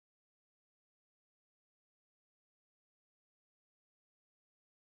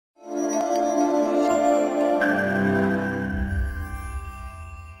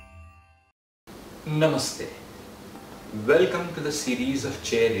Namaste. Welcome to the series of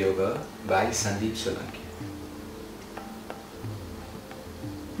chair yoga by Sandeep Solanki.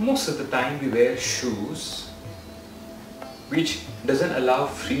 Most of the time we wear shoes which doesn't allow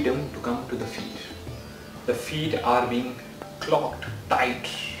freedom to come to the feet. The feet are being clogged, tight,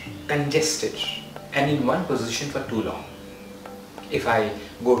 congested and in one position for too long. If I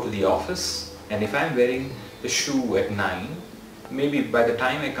go to the office and if I am wearing the shoe at 9, maybe by the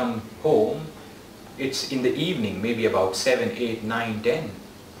time I come home it's in the evening, maybe about 7, 8, 9, 10.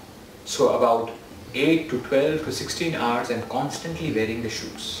 So about 8 to 12 to 16 hours I'm constantly wearing the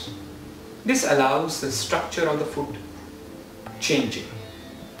shoes. This allows the structure of the foot changing.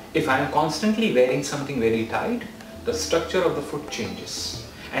 If I am constantly wearing something very tight, the structure of the foot changes.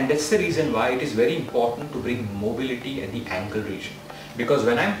 And that's the reason why it is very important to bring mobility at the ankle region. Because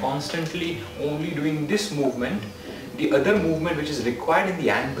when I'm constantly only doing this movement, the other movement which is required in the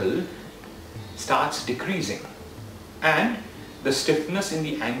ankle starts decreasing and the stiffness in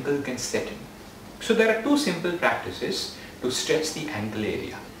the ankle can set in. So there are two simple practices to stretch the ankle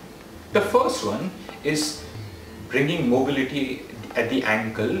area. The first one is bringing mobility at the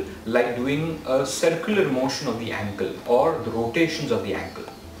ankle like doing a circular motion of the ankle or the rotations of the ankle.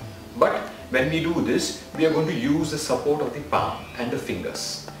 But when we do this, we are going to use the support of the palm and the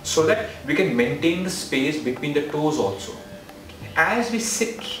fingers so that we can maintain the space between the toes also. As we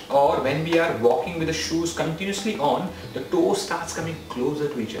sit or when we are walking with the shoes continuously on, the toes starts coming closer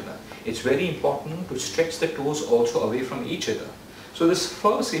to each other. It's very important to stretch the toes also away from each other. So this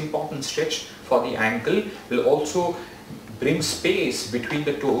first important stretch for the ankle will also bring space between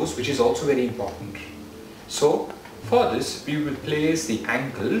the toes, which is also very important. So for this we will place the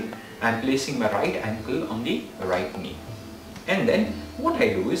ankle. I'm placing my right ankle on the right knee. And then what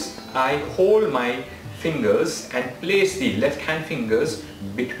I do is I hold my fingers and place the left hand fingers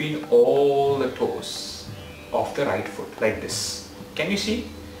between all the toes of the right foot like this. Can you see?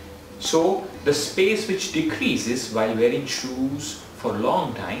 So the space which decreases while wearing shoes for a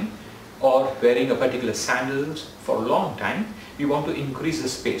long time or wearing a particular sandals for a long time, we want to increase the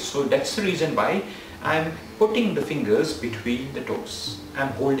space. So that's the reason why I'm putting the fingers between the toes. I'm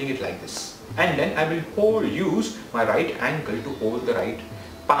holding it like this. And then I will use my right ankle to hold the right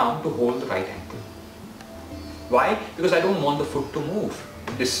palm to hold the right ankle. Why? Because I don't want the foot to move.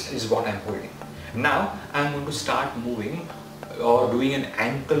 This is what I'm holding. Now I'm going to start moving or doing an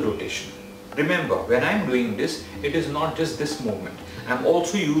ankle rotation. Remember, when I'm doing this, it is not just this movement. I'm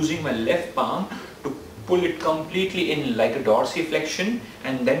also using my left palm to pull it completely in like a dorsiflexion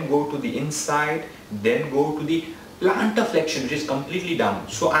and then go to the inside, then go to the plantar flexion, which is completely down.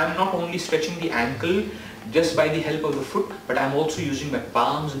 So I'm not only stretching the ankle just by the help of the foot, but I'm also using my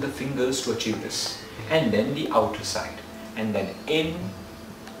palms and the fingers to achieve this. And then the outer side, and then in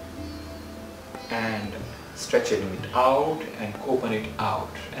and stretching it out and open it out,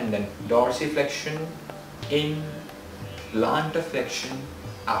 and then dorsiflexion, in, plantar flexion,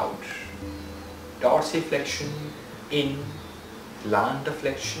 out, dorsiflexion, in, plantar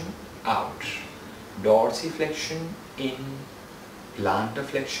flexion, out, dorsiflexion, in, plantar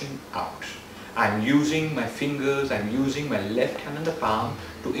flexion, out. I'm using my fingers, I'm using my left hand and the palm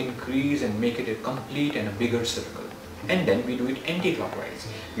to increase and make it a complete and a bigger circle. And then we do it anti-clockwise.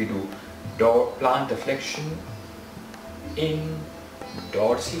 We do plantar flexion, in,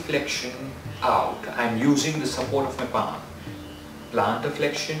 dorsiflexion, out. I'm using the support of my palm. Plantar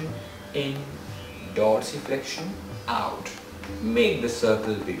flexion, in, dorsiflexion, out. Make the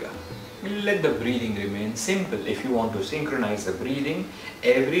circle bigger. Let the breathing remain simple. If you want to synchronize the breathing,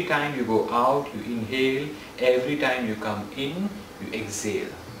 every time you go out, you inhale. Every time you come in, you exhale.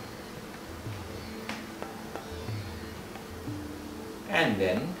 And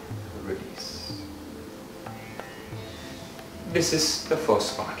then release. This is the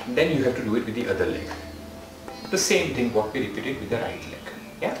first part. Then you have to do it with the other leg. The same thing what we repeated with the right leg.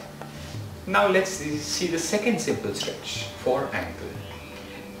 Yeah? Now let's see the second simple stretch for ankle.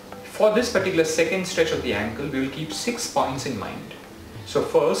 For this particular second stretch of the ankle, we will keep 6 points in mind. So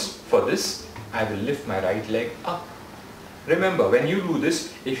first, for this, I will lift my right leg up. Remember, when you do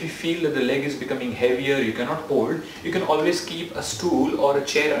this, if you feel that the leg is becoming heavier, you cannot hold, you can always keep a stool or a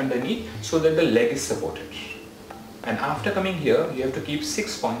chair underneath so that the leg is supported. And after coming here, you have to keep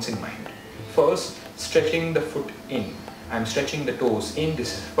 6 points in mind. First, stretching the foot in. I'm stretching the toes in,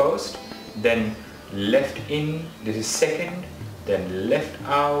 this is first, then left in, this is second, then left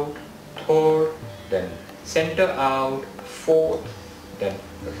out, third, then center out, fourth, then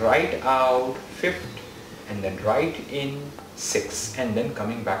right out, fifth, and then right in, sixth, and then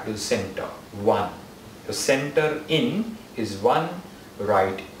coming back to the center, 1. The center in is 1,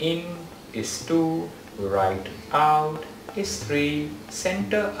 right in is 2, right out is 3,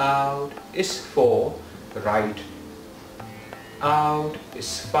 center out is 4, right out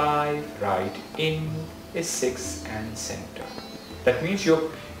is 5, right in is 6 and center. That means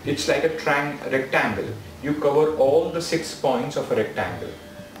it's like a rectangle. You cover all the 6 points of a rectangle.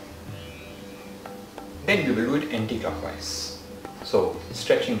 Then we will do it anti-clockwise. So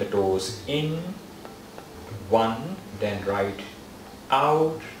stretching the toes in, 1, then right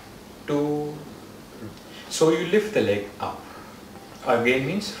out, 2. So you lift the leg up. Again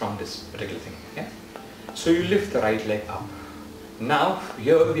means from this particular thing. Yeah? So you lift the right leg up. Now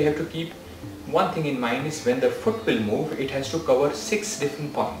here we have to keep one thing in mind is when the foot will move, it has to cover 6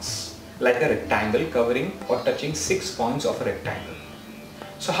 different points, like a rectangle covering or touching 6 points of a rectangle.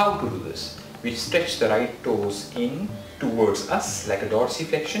 So how to do this? We stretch the right toes in towards us like a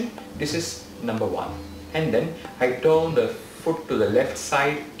dorsiflexion. This is number 1. And then I turn the foot to the left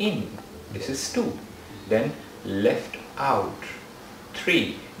side in. This is 2. Then left out,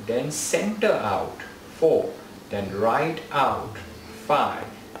 3. Then center out, 4. Then right out, 5.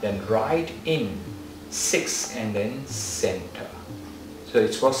 Then right in, 6, and then center. So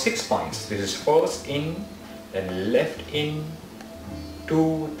it's for 6 points. This is first in, then left in,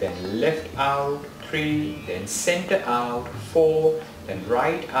 2, then left out, 3, then center out, 4, then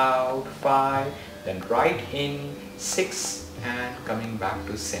right out, 5, then right in, 6, and coming back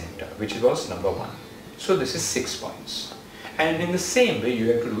to center, which was number 1. So this is 6 points. And in the same way,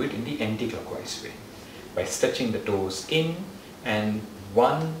 you have to do it in the anti-clockwise way by stretching the toes in and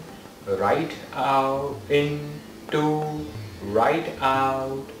 1, right out, in, 2, right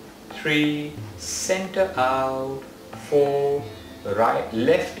out, 3, center out, 4, right,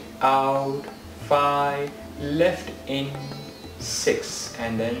 left out, 5, left in, 6,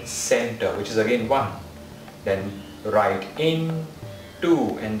 and then center, which is again 1. Then right in,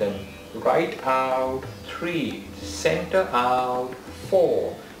 2, and then right out, 3, center out,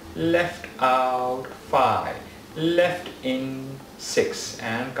 4, left out, 5, left in, 6,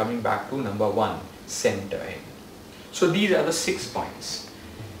 and coming back to number 1, center in. So these are the 6 points.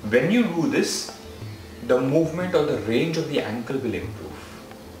 When you do this, the movement or the range of the ankle will improve.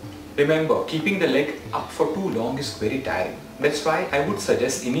 Remember, keeping the leg up for too long is very tiring. That's why I would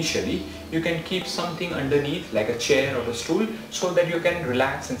suggest initially you can keep something underneath like a chair or a stool so that you can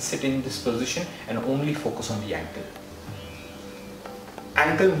relax and sit in this position and only focus on the ankle.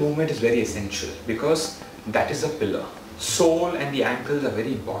 Ankle movement is very essential because that is a pillar. Sole and the ankles are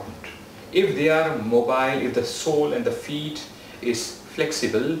very important. If they are mobile, if the sole and the feet is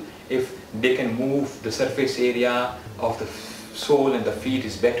flexible, if they can move, the surface area of the sole and the feet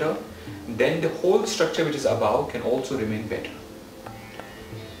is better, then the whole structure which is above can also remain better.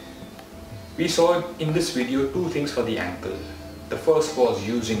 We saw in this video 2 things for the ankle. The first was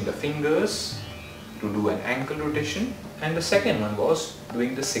using the fingers to do an ankle rotation, and the second one was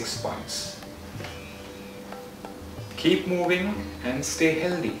doing the 6 points. Keep moving and stay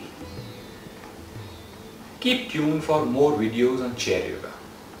healthy. Keep tuned for more videos on chair yoga.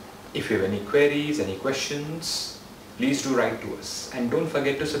 If you have any queries, any questions, please do write to us and don't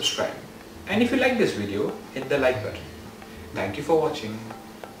forget to subscribe. And if you like this video, hit the like button. Thank you for watching.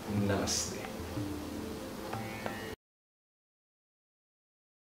 Namaste.